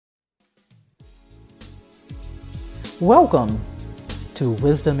Welcome to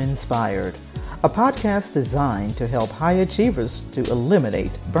Wisdom Inspired, a podcast designed to help high achievers to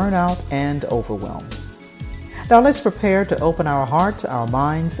eliminate burnout and overwhelm. Now let's prepare to open our hearts, our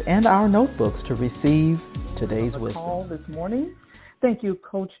minds, and our notebooks to receive today's wisdom. Call this morning. Thank you,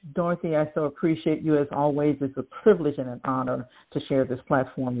 Coach Dorothy. I so appreciate you as always. It's a privilege and an honor to share this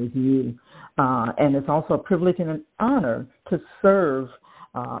platform with you. And it's also a privilege and an honor to serve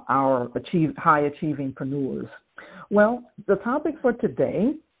our high-achieving preneurs. Well, the topic for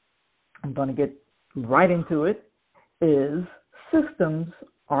today, I'm going to get right into it, is systems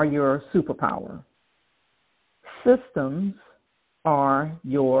are your superpower. Systems are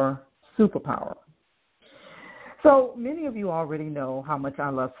your superpower. So many of you already know how much I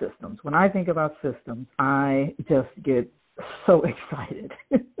love systems. When I think about systems, I just get so excited.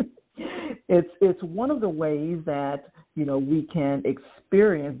 It's one of the ways that, we can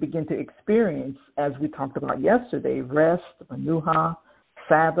begin to experience, as we talked about yesterday, rest, manuha,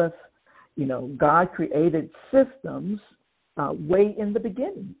 Sabbath. God created systems way in the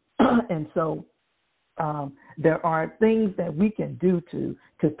beginning. And so there are things that we can do to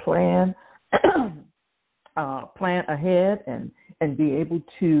plan ahead and be able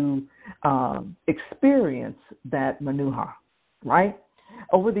to experience that manuha, right?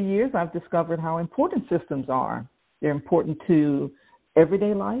 Over the years, I've discovered how important systems are. They're important to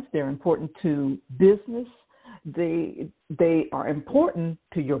everyday life. They're important to business. They are important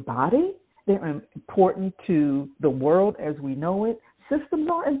to your body. They're important to the world as we know it. Systems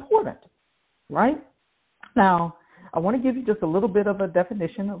are important, right? Now, I want to give you just a little bit of a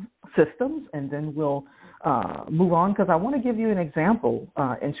definition of systems, and then we'll move on because I want to give you an example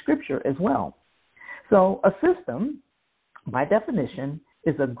in Scripture as well. So a system, by definition,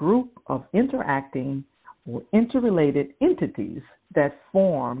 is a group of interacting or interrelated entities that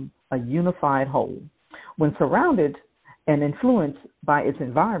form a unified whole. When surrounded and influenced by its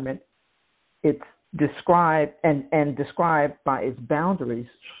environment, it's described by its boundaries,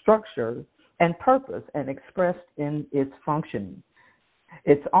 structure, and purpose, and expressed in its functioning.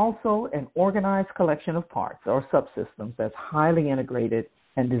 It's also an organized collection of parts or subsystems that's highly integrated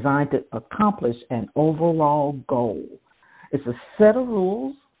and designed to accomplish an overall goal. It's a set of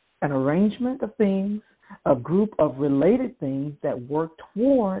rules, an arrangement of things, a group of related things that work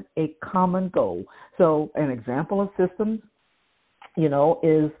toward a common goal. So an example of systems,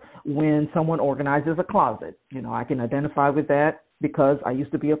 is when someone organizes a closet. I can identify with that because I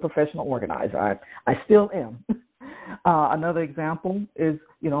used to be a professional organizer. I still am. Another example is,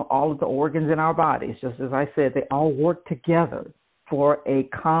 all of the organs in our bodies. Just as I said, they all work together for a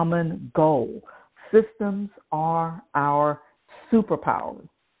common goal. Systems are our superpower.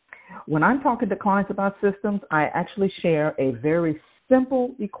 When I'm talking to clients about systems, I actually share a very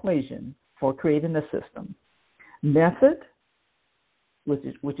simple equation for creating a system. Method,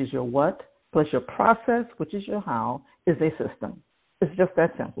 which is your what, plus your process, which is your how, is a system. It's just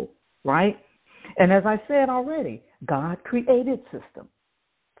that simple, right? And as I said already, God created systems,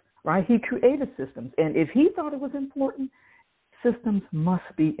 right? He created systems. And if he thought it was important, systems must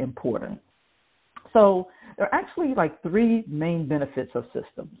be important. So there are actually three main benefits of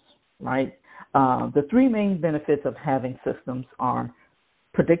systems, right? The three main benefits of having systems are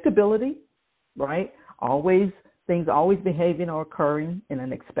predictability, right? Things always behaving or occurring in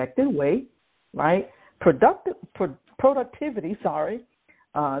an expected way, right? Productivity,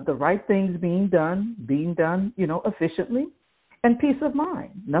 the right things being done, efficiently, and peace of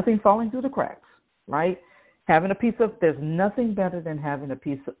mind, nothing falling through the cracks, right? There's nothing better than having a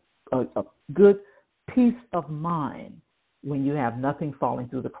good peace of mind when you have nothing falling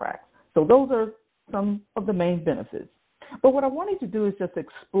through the cracks. So those are some of the main benefits. But what I wanted to do is just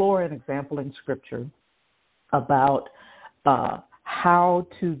explore an example in Scripture about how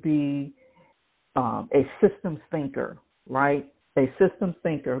to be a systems thinker, right? A systems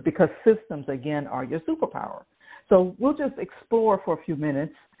thinker, because systems, again, are your superpower. So we'll just explore for a few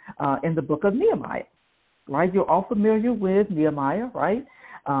minutes in the book of Nehemiah, right? You're all familiar with Nehemiah, right?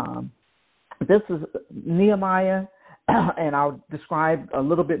 This is Nehemiah, and I'll describe a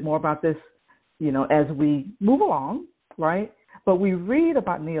little bit more about this, as we move along, right? But we read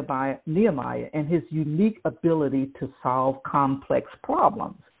about Nehemiah and his unique ability to solve complex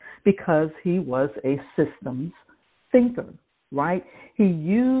problems because he was a systems thinker, right? He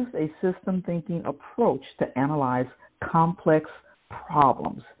used a system thinking approach to analyze complex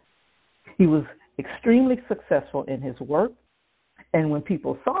problems. He was extremely successful in his work, and when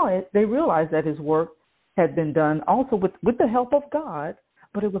people saw it, they realized that his work had been done also with the help of God,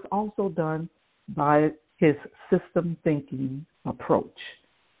 but it was also done by his system thinking approach.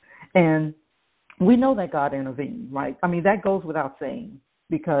 And we know that God intervened, right? I mean, that goes without saying,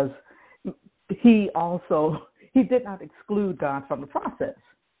 because he did not exclude God from the process,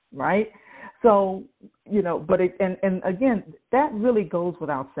 right? So, but and again, that really goes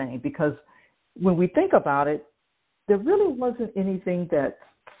without saying, because when we think about it, there really wasn't anything that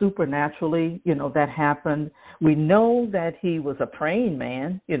supernaturally, that happened. We know that he was a praying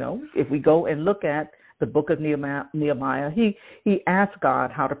man. If we go and look at the book of Nehemiah, he asked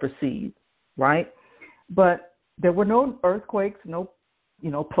God how to proceed, right? But there were no earthquakes, no,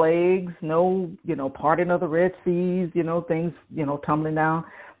 plagues, no, parting of the Red Seas, things, tumbling down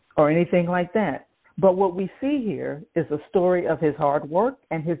or anything like that. But what we see here is a story of his hard work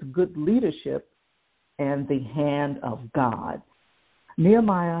and his good leadership and the hand of God.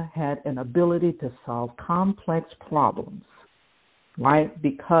 Nehemiah had an ability to solve complex problems, right?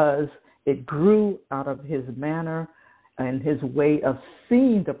 Because it grew out of his manner and his way of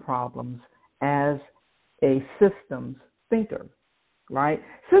seeing the problems as a systems thinker, right?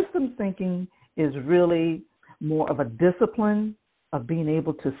 Systems thinking is really more of a discipline of being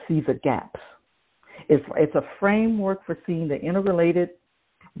able to see the gaps. It's a framework for seeing the interrelated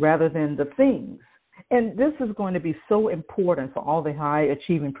rather than the things. And this is going to be so important for all the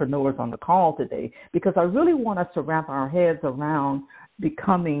high-achieving preneurs on the call today, because I really want us to wrap our heads around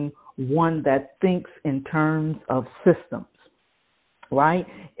becoming one that thinks in terms of systems, right?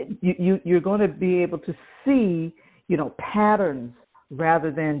 You're going to be able to see, patterns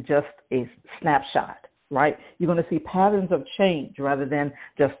rather than just a snapshot, right? You're going to see patterns of change rather than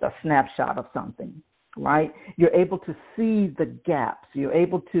just a snapshot of something, right? You're able to see the gaps. You're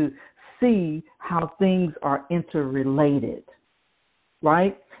able to see how things are interrelated,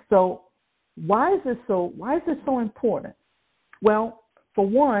 right? So why is this so important? Well, for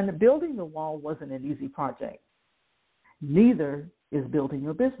one, building the wall wasn't an easy project. Neither is building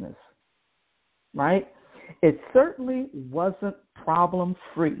your business, right? It certainly wasn't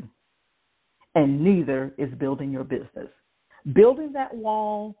problem-free, and neither is building your business. Building that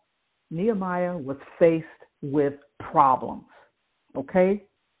wall, Nehemiah was faced with problems, okay?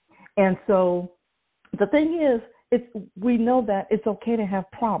 And so the thing is, we know that it's okay to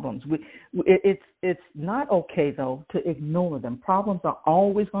have problems. It's not okay, though, to ignore them. Problems are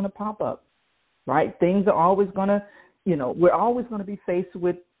always going to pop up, right? Things are always going to, we're always going to be faced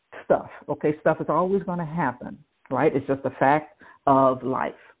with stuff, okay? Stuff is always going to happen, right? It's just a fact of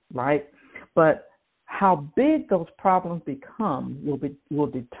life, right? But how big those problems become will be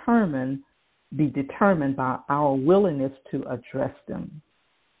determined by our willingness to address them.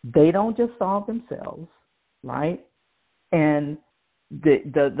 They don't just solve themselves, right? And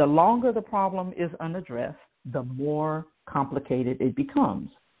the longer the problem is unaddressed, the more complicated it becomes.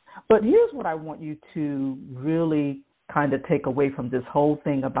 But here's what I want you to really kind of take away from this whole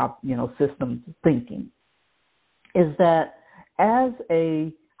thing about, systems thinking, is that as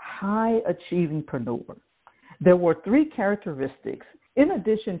a high-achieving preneur, there were three characteristics, in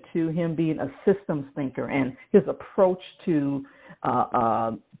addition to him being a systems thinker and his approach to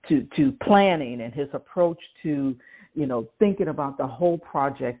planning and his approach to, thinking about the whole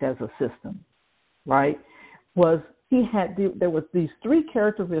project as a system, right? There was these three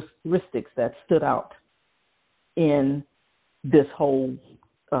characteristics that stood out in this whole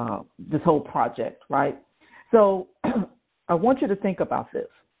project, right? So I want you to think about this.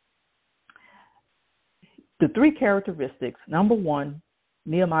 The three characteristics: number one,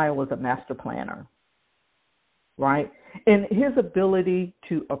 Nehemiah was a master planner, right? And his ability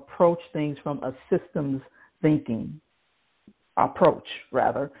to approach things from a systems thinking approach,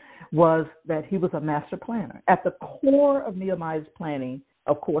 was that he was a master planner. At the core of Nehemiah's planning,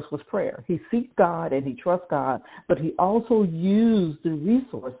 of course, was prayer. He seeked God and he trusts God, but he also used the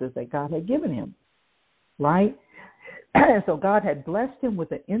resources that God had given him, right? And so God had blessed him with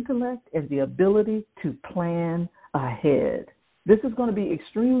the intellect and the ability to plan ahead. This is going to be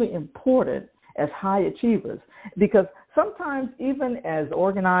extremely important as high achievers, because sometimes, even as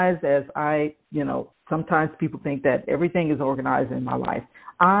organized as sometimes people think that everything is organized in my life.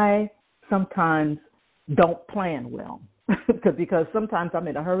 I sometimes don't plan well because sometimes I'm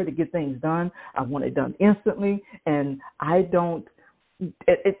in a hurry to get things done. I want it done instantly, and I don't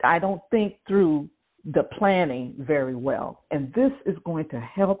think through the planning very well. And this is going to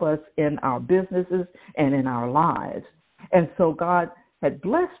help us in our businesses and in our lives. And so God had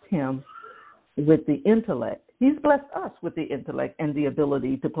blessed him with the intellect. He's blessed us with the intellect and the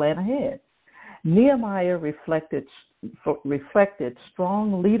ability to plan ahead. Nehemiah reflected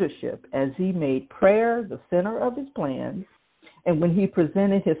strong leadership as he made prayer the center of his plans. And when he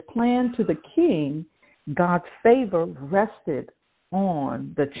presented his plan to the king, God's favor rested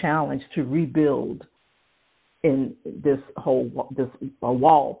on the challenge to rebuild in this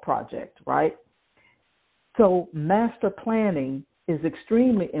wall project, right? So master planning is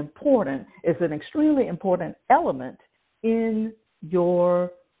extremely important. It's an extremely important element in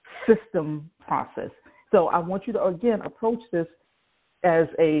your system process. So I want you to, again, approach this as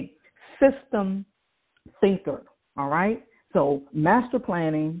a system thinker, all right? So master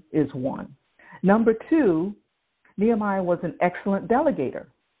planning is one. Number two, Nehemiah was an excellent delegator,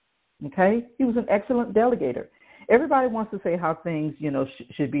 okay? He was an excellent delegator. Everybody wants to say how things,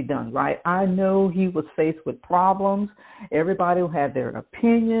 should be done, right? I know he was faced with problems. Everybody had their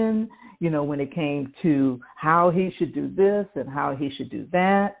opinion, when it came to how he should do this and how he should do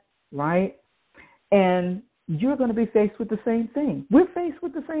that, right? And you're going to be faced with the same thing. We're faced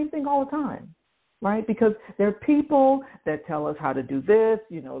with the same thing all the time, right? Because there are people that tell us how to do this,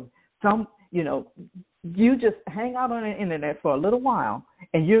 you just hang out on the internet for a little while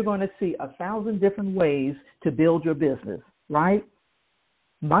and you're going to see 1,000 different ways to build your business, right?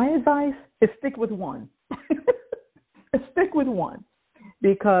 My advice is stick with one. Stick with one.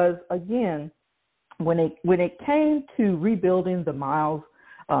 Because again, when it came to rebuilding the miles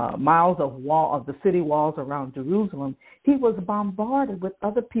of the city walls around Jerusalem, he was bombarded with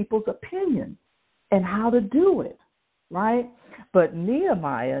other people's opinions and how to do it, right? But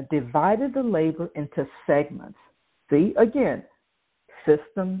Nehemiah divided the labor into segments. See, again,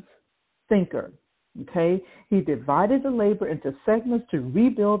 systems thinker, okay? He divided the labor into segments to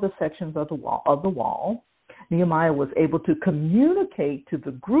rebuild the sections of the wall. Nehemiah was able to communicate to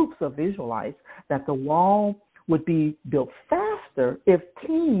the groups of Israelites that the wall would be built faster if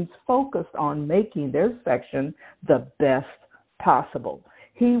teams focused on making their section the best possible.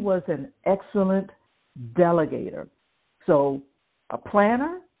 He was an excellent delegator. So a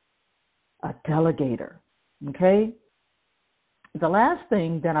planner, a delegator, okay? The last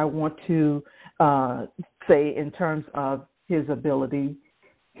thing that I want to say in terms of his ability,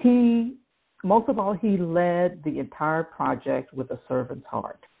 most of all, he led the entire project with a servant's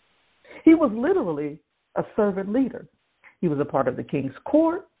heart. He was literally a servant leader. He was a part of the king's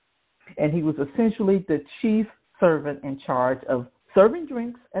court, and he was essentially the chief servant in charge of serving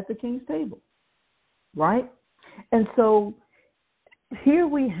drinks at the king's table, right? And so here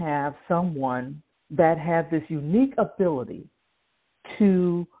we have someone that had this unique ability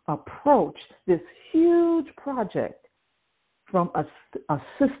to approach this huge project from a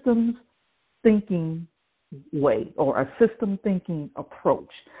systems thinking way or a system thinking approach.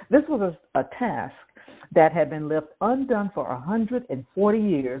 This was a task that had been left undone for 140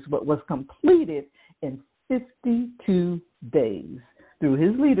 years, but was completed in 52 days through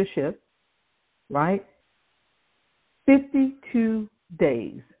his leadership, right? 52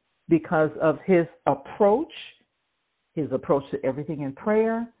 days because of his approach to everything in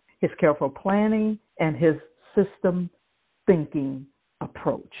prayer, his careful planning, and his system thinking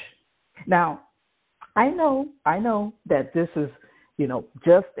approach. Now, I know that this is,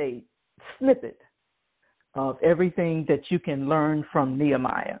 just a snippet of everything that you can learn from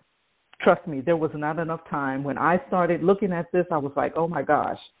Nehemiah. Trust me, there was not enough time. When I started looking at this, I was like, oh my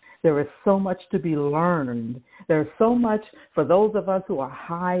gosh, there is so much to be learned. There's so much for those of us who are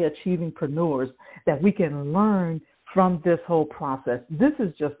high achievingpreneurs that we can learn from this whole process. This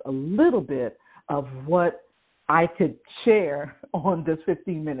is just a little bit of what I could share on this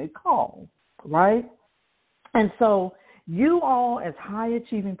 15-minute call, right? And so you all as high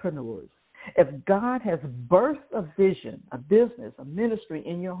achievingpreneurs, if God has birthed a vision, a business, a ministry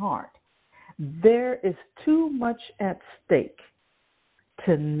in your heart, there is too much at stake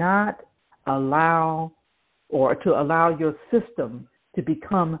to not allow or to allow your system to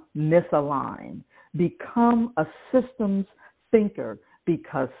become misaligned. Become a systems thinker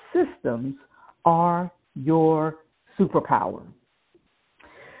because systems are your superpower.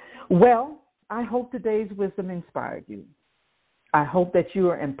 Well, I hope today's wisdom inspired you. I hope that you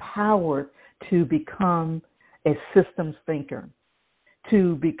are empowered to become a systems thinker,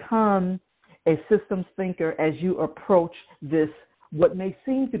 to become a systems thinker as you approach this, what may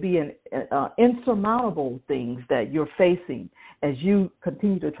seem to be an insurmountable things that you're facing as you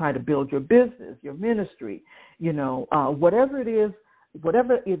continue to try to build your business, your ministry, whatever it is,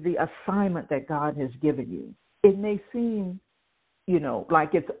 whatever is the assignment that God has given you. It may seem,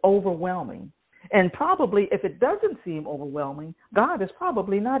 like it's overwhelming. And probably if it doesn't seem overwhelming, God is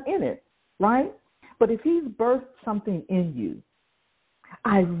probably not in it, right? But if he's birthed something in you,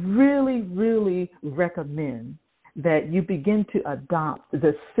 I really, really recommend that you begin to adopt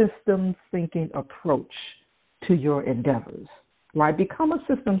the systems thinking approach to your endeavors, right? Become a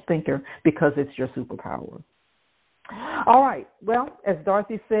systems thinker because it's your superpower. All right. Well, as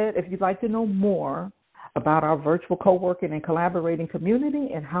Dorothy said, if you'd like to know more about our virtual co-working and collaborating community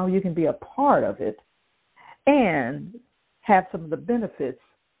and how you can be a part of it and have some of the benefits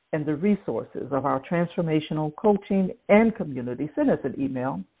and the resources of our transformational coaching and community, send us an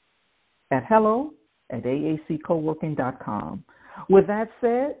email at hello@aaccoworking.com. With that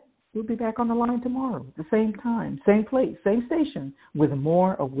said, we'll be back on the line tomorrow at the same time, same place, same station, with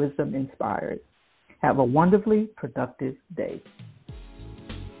more of Wisdom Inspired. Have a wonderfully productive day.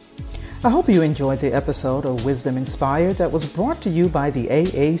 I hope you enjoyed the episode of Wisdom Inspired that was brought to you by the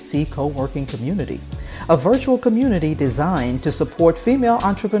AAC Co-working Community, a virtual community designed to support female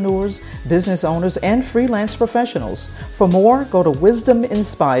entrepreneurs, business owners, and freelance professionals. For more, go to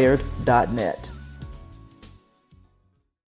wisdominspired.net.